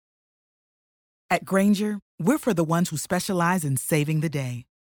At Granger, we're for the ones who specialize in saving the day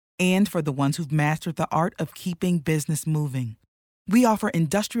and for the ones who've mastered the art of keeping business moving. We offer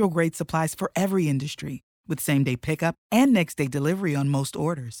industrial-grade supplies for every industry with same-day pickup and next-day delivery on most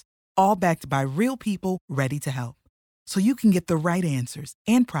orders, all backed by real people ready to help. So you can get the right answers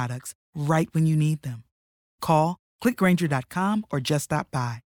and products right when you need them. Call, clickgranger.com, or just stop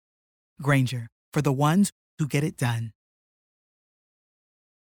by. Granger, for the ones who get it done.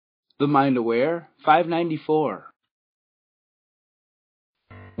 The Mind Aware, 594.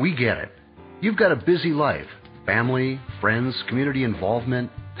 We get it. You've got a busy life. Family, friends, community involvement,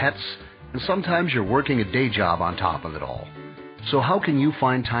 pets, and sometimes you're working a day job on top of it all. So how can you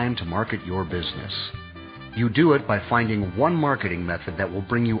find time to market your business? You do it by finding one marketing method that will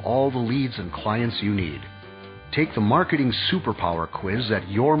bring you all the leads and clients you need. Take the Marketing Superpower quiz at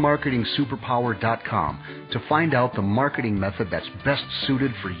yourmarketingsuperpower.com to find out the marketing method that's best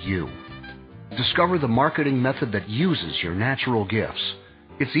suited for you. Discover the marketing method that uses your natural gifts.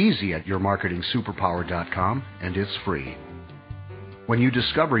 It's easy at yourmarketingsuperpower.com, and it's free. When you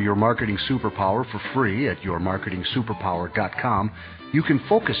discover your marketing superpower for free at yourmarketingsuperpower.com, you can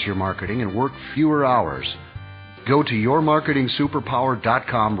focus your marketing and work fewer hours. Go to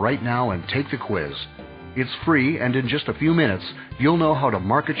yourmarketingsuperpower.com right now and take the quiz. It's free, and in just a few minutes, you'll know how to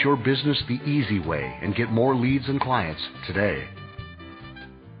market your business the easy way and get more leads and clients today.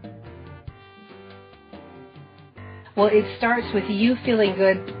 Well, it starts with you feeling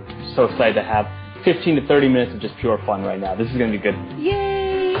good. So excited to have 15 to 30 minutes of just pure fun right now. This is going to be good.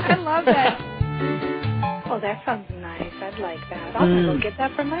 Yay! I love that. Oh, that sounds nice. I'd like that. I'll go get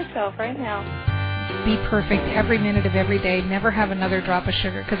that for myself right now. Be perfect every minute of every day. Never have another drop of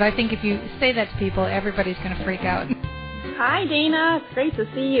sugar. Because I think if you say that to people, everybody's going to freak out. Hi, Dana. It's great to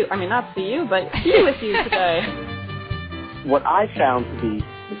see you. I mean, not see you, but be with you today. What I found to be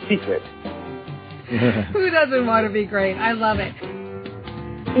the secret. Who doesn't want to be great? I love it.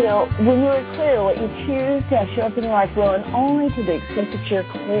 You know, when you're clear, what you choose to have show up in your life will, and only to the extent that you're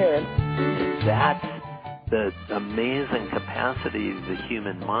clear. That's the amazing capacity of the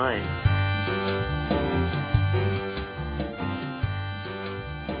human mind.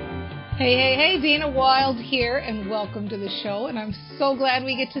 Hey, Dana Wilde here, and welcome to the show, and I'm so glad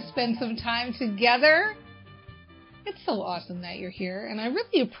we get to spend some time together. It's so awesome that you're here, and I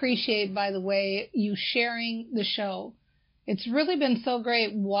really appreciate, by the way, you sharing the show. It's really been so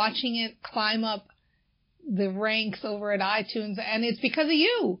great watching it climb up the ranks over at iTunes, and it's because of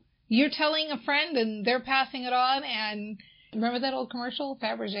you. You're telling a friend, and they're passing it on, and remember that old commercial,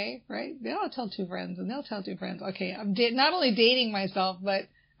 Fabergé, right? They'll tell two friends, and they'll tell two friends. Okay, I'm not only dating myself, but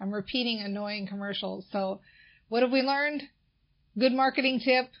I'm repeating annoying commercials. So what have we learned? Good marketing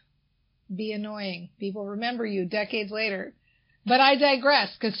tip, be annoying. People remember you decades later. But I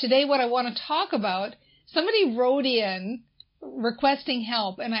digress, because today what I want to talk about, somebody wrote in requesting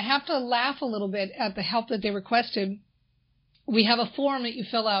help, and I have to laugh a little bit at the help that they requested. We have a form that you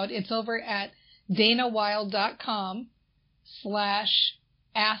fill out. It's over at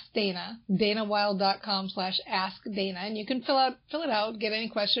danawilde.com/askdana, danawilde.com/askdana, and you can fill it out, get any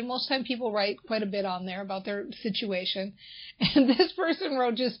question. Most time people write quite a bit on there about their situation. And this person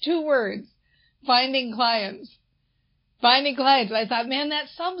wrote just 2 words, finding clients. Finding clients. I thought, man, that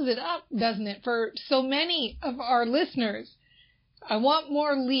sums it up, doesn't it, for so many of our listeners. I want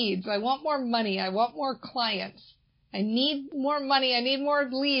more leads. I want more money. I want more clients. I need more money. I need more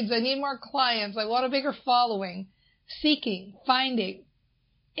leads. I need more clients. I want a bigger following. Seeking, finding.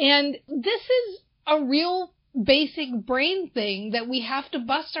 And this is a real basic brain thing that we have to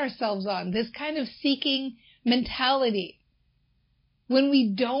bust ourselves on, this kind of seeking mentality. When we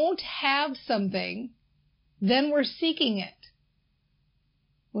don't have something, then we're seeking it.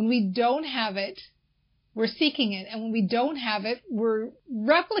 When we don't have it, we're seeking it. And when we don't have it, we're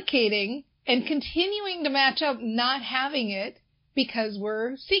replicating and continuing to match up not having it because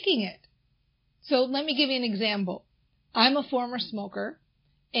we're seeking it. So let me give you an example. I'm a former smoker,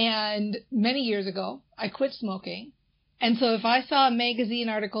 and many years ago, I quit smoking. And so if I saw a magazine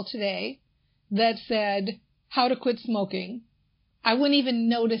article today that said how to quit smoking, I wouldn't even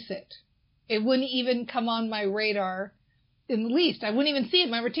notice it. It wouldn't even come on my radar in the least. I wouldn't even see it.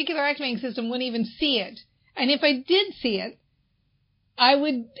 My reticular activating system wouldn't even see it. And if I did see it, I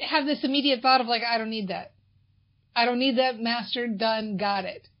would have this immediate thought of like, I don't need that. I don't need that. Mastered, done, got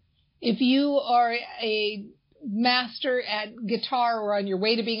it. If you are a master at guitar or on your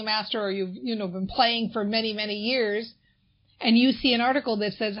way to being a master, or you've been playing for many, many years, and you see an article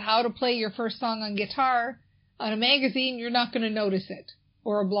that says how to play your first song on guitar on a magazine, you're not going to notice it.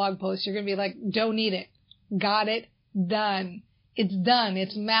 Or a blog post. You're going to be like, don't need it. Got it. Done. It's done.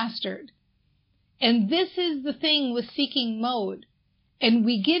 It's mastered. And this is the thing with seeking mode. And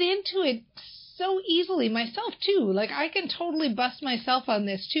we get into it so easily, myself too. Like, I can totally bust myself on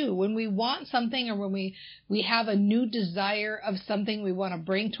this too. When we want something, or when we have a new desire of something we want to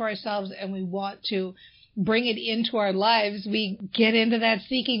bring to ourselves and we want to bring it into our lives, we get into that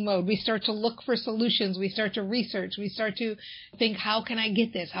seeking mode. We start to look for solutions. We start to research. We start to think, how can I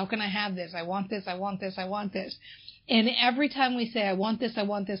get this? How can I have this? I want this. I want this. I want this. And every time we say, I want this, I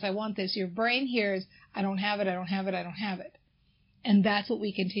want this, I want this, your brain hears, I don't have it, I don't have it, I don't have it. And that's what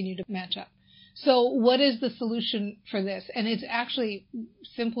we continue to match up. So what is the solution for this? And it's actually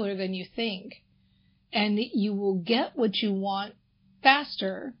simpler than you think. And you will get what you want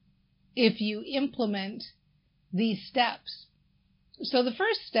faster if you implement these steps. So the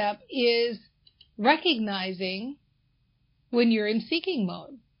first step is recognizing when you're in seeking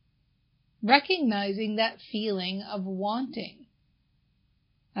mode. Recognizing that feeling of wanting.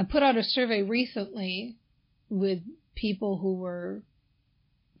 I put out a survey recently with people who were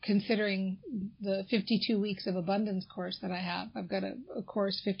considering the 52 Weeks of Abundance course that I have. I've got a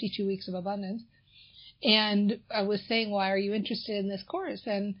course, 52 Weeks of Abundance. And I was saying, why are you interested in this course?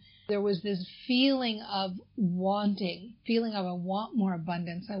 And there was this feeling of wanting, feeling of I want more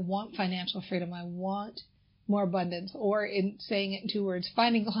abundance. I want financial freedom. I want more abundance, or in saying it in 2 words,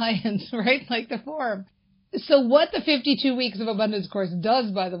 finding clients, right? Like the form. So what the 52 Weeks of Abundance course does,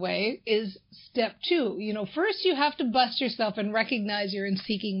 by the way, is step 2. First you have to bust yourself and recognize you're in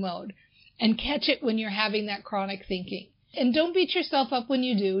seeking mode and catch it when you're having that chronic thinking. And don't beat yourself up when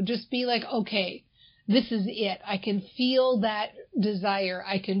you do. Just be like, okay, this is it. I can feel that desire.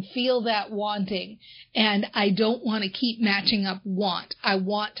 I can feel that wanting. And I don't want to keep matching up want. I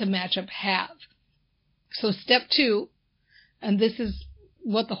want to match up have. So step 2, and this is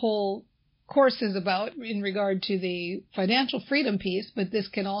what the whole course is about in regard to the financial freedom piece, but this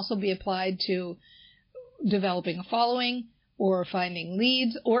can also be applied to developing a following or finding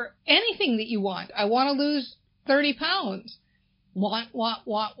leads or anything that you want. I want to lose 30 pounds.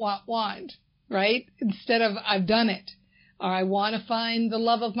 Want, right? Instead of I've done it. Or I want to find the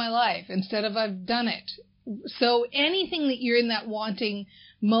love of my life instead of I've done it. So anything that you're in that wanting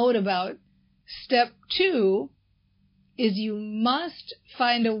mode about, step 2 is you must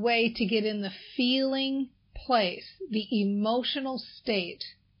find a way to get in the feeling place, the emotional state,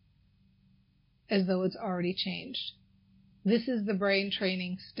 as though it's already changed. This is the brain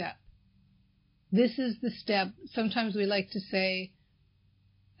training step. This is the step. Sometimes we like to say,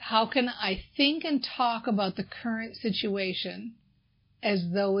 how can I think and talk about the current situation as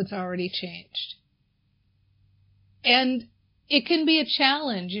though it's already changed? And it can be a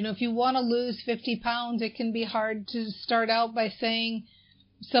challenge. If you want to lose 50 pounds, it can be hard to start out by saying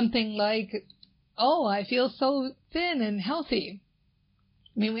something like, oh, I feel so thin and healthy.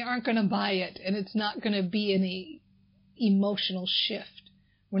 I mean, we aren't going to buy it, and it's not going to be any emotional shift.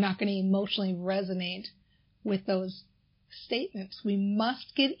 We're not going to emotionally resonate with those statements. We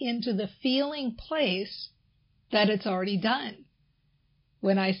must get into the feeling place that it's already done.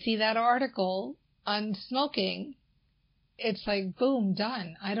 When I see that article on smoking, it's like, boom,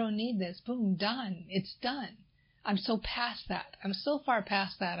 done. I don't need this. Boom, done. It's done. I'm so past that. I'm so far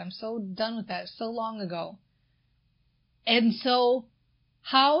past that. I'm so done with that so long ago. And so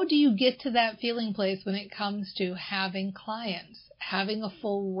how do you get to that feeling place when it comes to having clients, having a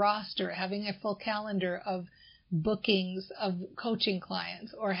full roster, having a full calendar of bookings of coaching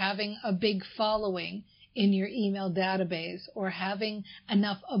clients, or having a big following in your email database, or having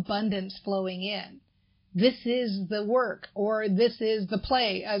enough abundance flowing in? This is the work, or this is the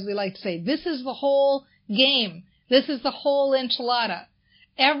play, as we like to say. This is the whole game. This is the whole enchilada.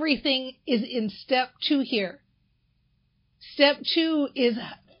 Everything is in step 2 here. Step 2 is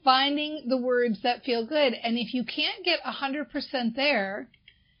finding the words that feel good. And if you can't get 100% there,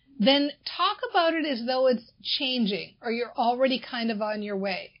 then talk about it as though it's changing, or you're already kind of on your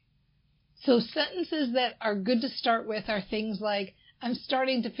way. So sentences that are good to start with are things like, I'm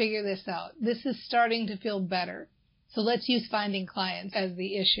starting to figure this out. This is starting to feel better. So let's use finding clients as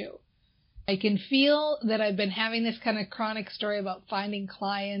the issue. I can feel that I've been having this kind of chronic story about finding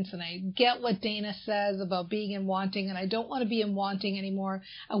clients, and I get what Dana says about being in wanting, and I don't want to be in wanting anymore.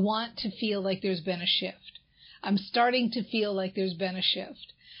 I want to feel like there's been a shift. I'm starting to feel like there's been a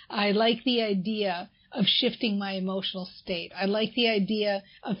shift. I like the idea of shifting my emotional state. I like the idea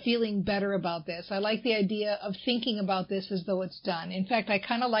of feeling better about this. I like the idea of thinking about this as though it's done. In fact, I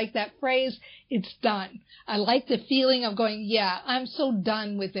kind of like that phrase, it's done. I like the feeling of going, yeah, I'm so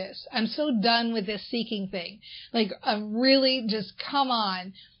done with this. I'm so done with this seeking thing. Like, I'm really just, come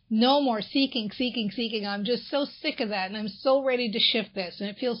on. No more seeking. I'm just so sick of that, and I'm so ready to shift this. And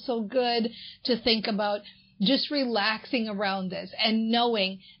it feels so good to think about just relaxing around this and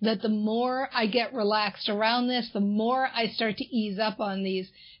knowing that the more I get relaxed around this, the more I start to ease up on these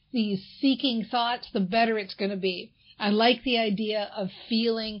seeking thoughts, the better it's going to be. I like the idea of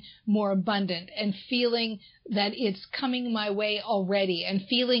feeling more abundant and feeling that it's coming my way already and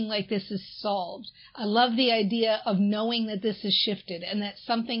feeling like this is solved. I love the idea of knowing that this has shifted and that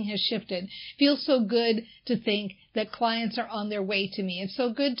something has shifted. It feels so good to think that clients are on their way to me. It's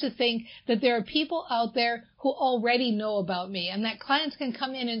so good to think that there are people out there who already know about me and that clients can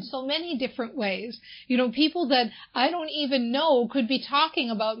come in so many different ways. You know, people that I don't even know could be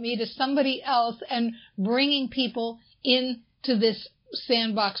talking about me to somebody else and bringing people into this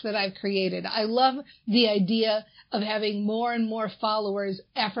sandbox that I've created. I love the idea of having more and more followers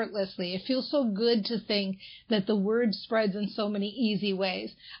effortlessly. It feels so good to think that the word spreads in so many easy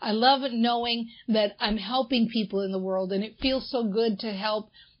ways. I love knowing that I'm helping people in the world, and it feels so good to help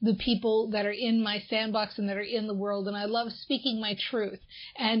the people that are in my sandbox and that are in the world. And I love speaking my truth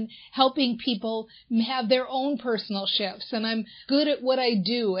and helping people have their own personal shifts. And I'm good at what I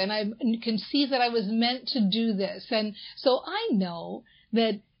do, and I can see that I was meant to do this. And so I know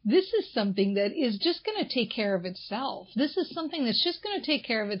that this is something that is just going to take care of itself. This is something that's just going to take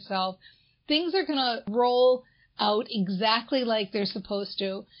care of itself. Things are going to roll out exactly like they're supposed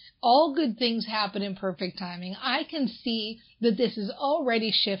to. All good things happen in perfect timing. I can see that this is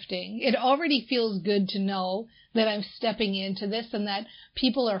already shifting. It already feels good to know that I'm stepping into this and that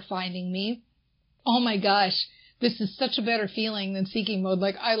people are finding me. Oh my gosh, this is such a better feeling than seeking mode.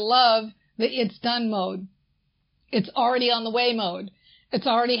 Like, I love the it's done mode. It's already on the way mode. It's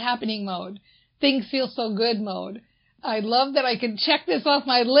already happening mode. Things feel so good mode. I love that I can check this off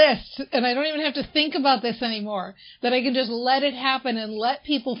my list and I don't even have to think about this anymore, that I can just let it happen and let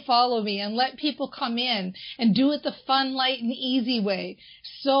people follow me and let people come in and do it the fun, light, and easy way.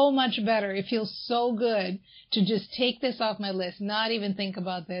 So much better. It feels so good to just take this off my list, not even think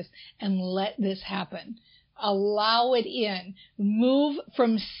about this, and let this happen. Allow it in. Move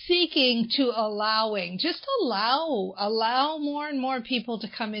from seeking to allowing. Just allow. Allow more and more people to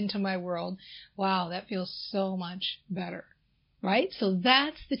come into my world. Wow, that feels so much better. Right? So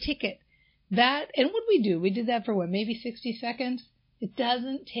that's the ticket. That, and what we do? We did that for what, maybe 60 seconds? It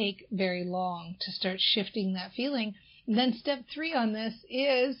doesn't take very long to start shifting that feeling. And then step 3 on this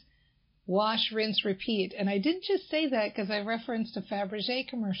is wash, rinse, repeat. And I didn't just say that because I referenced a Fabergé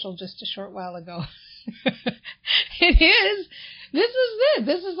commercial just a short while ago. It is. This is it.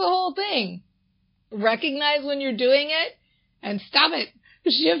 This is the whole thing. Recognize when you're doing it and stop it.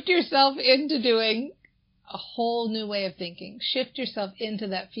 Shift yourself into doing a whole new way of thinking. Shift yourself into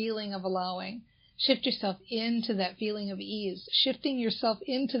that feeling of allowing. Shift yourself into that feeling of ease. Shifting yourself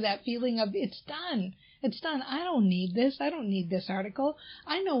into that feeling of it's done. It's done. I don't need this. I don't need this article.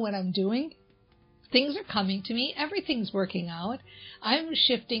 I know what I'm doing. Things are coming to me. Everything's working out. I'm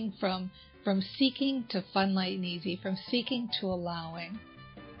shifting from seeking to fun, light, and easy, from seeking to allowing.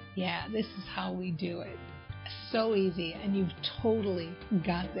 Yeah, this is how we do it. So easy, and you've totally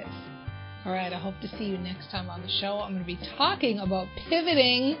got this. All right, I hope to see you next time on the show. I'm going to be talking about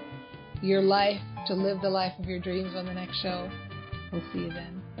pivoting your life to live the life of your dreams on the next show. We'll see you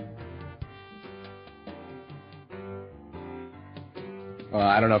then.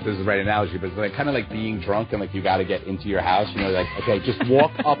 I don't know if this is the right analogy, but it's like, kind of like being drunk and like you got to get into your house. You know, like, okay, just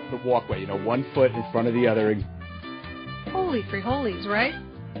walk up the walkway, you know, one foot in front of the other. Holy free holies, right?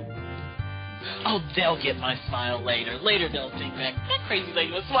 Oh, they'll get my smile later. Later they'll think back, that crazy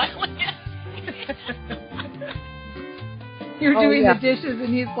lady was smiling at me. You're doing the dishes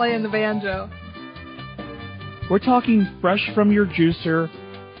and he's playing the banjo. We're talking fresh from your juicer.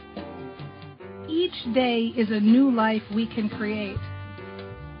 Each day is a new life we can create.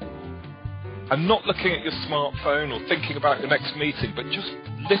 And not looking at your smartphone or thinking about your next meeting, but just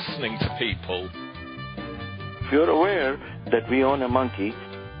listening to people. If you're aware that we own a monkey.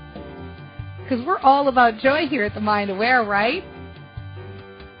 Because we're all about joy here at the Mind Aware, right?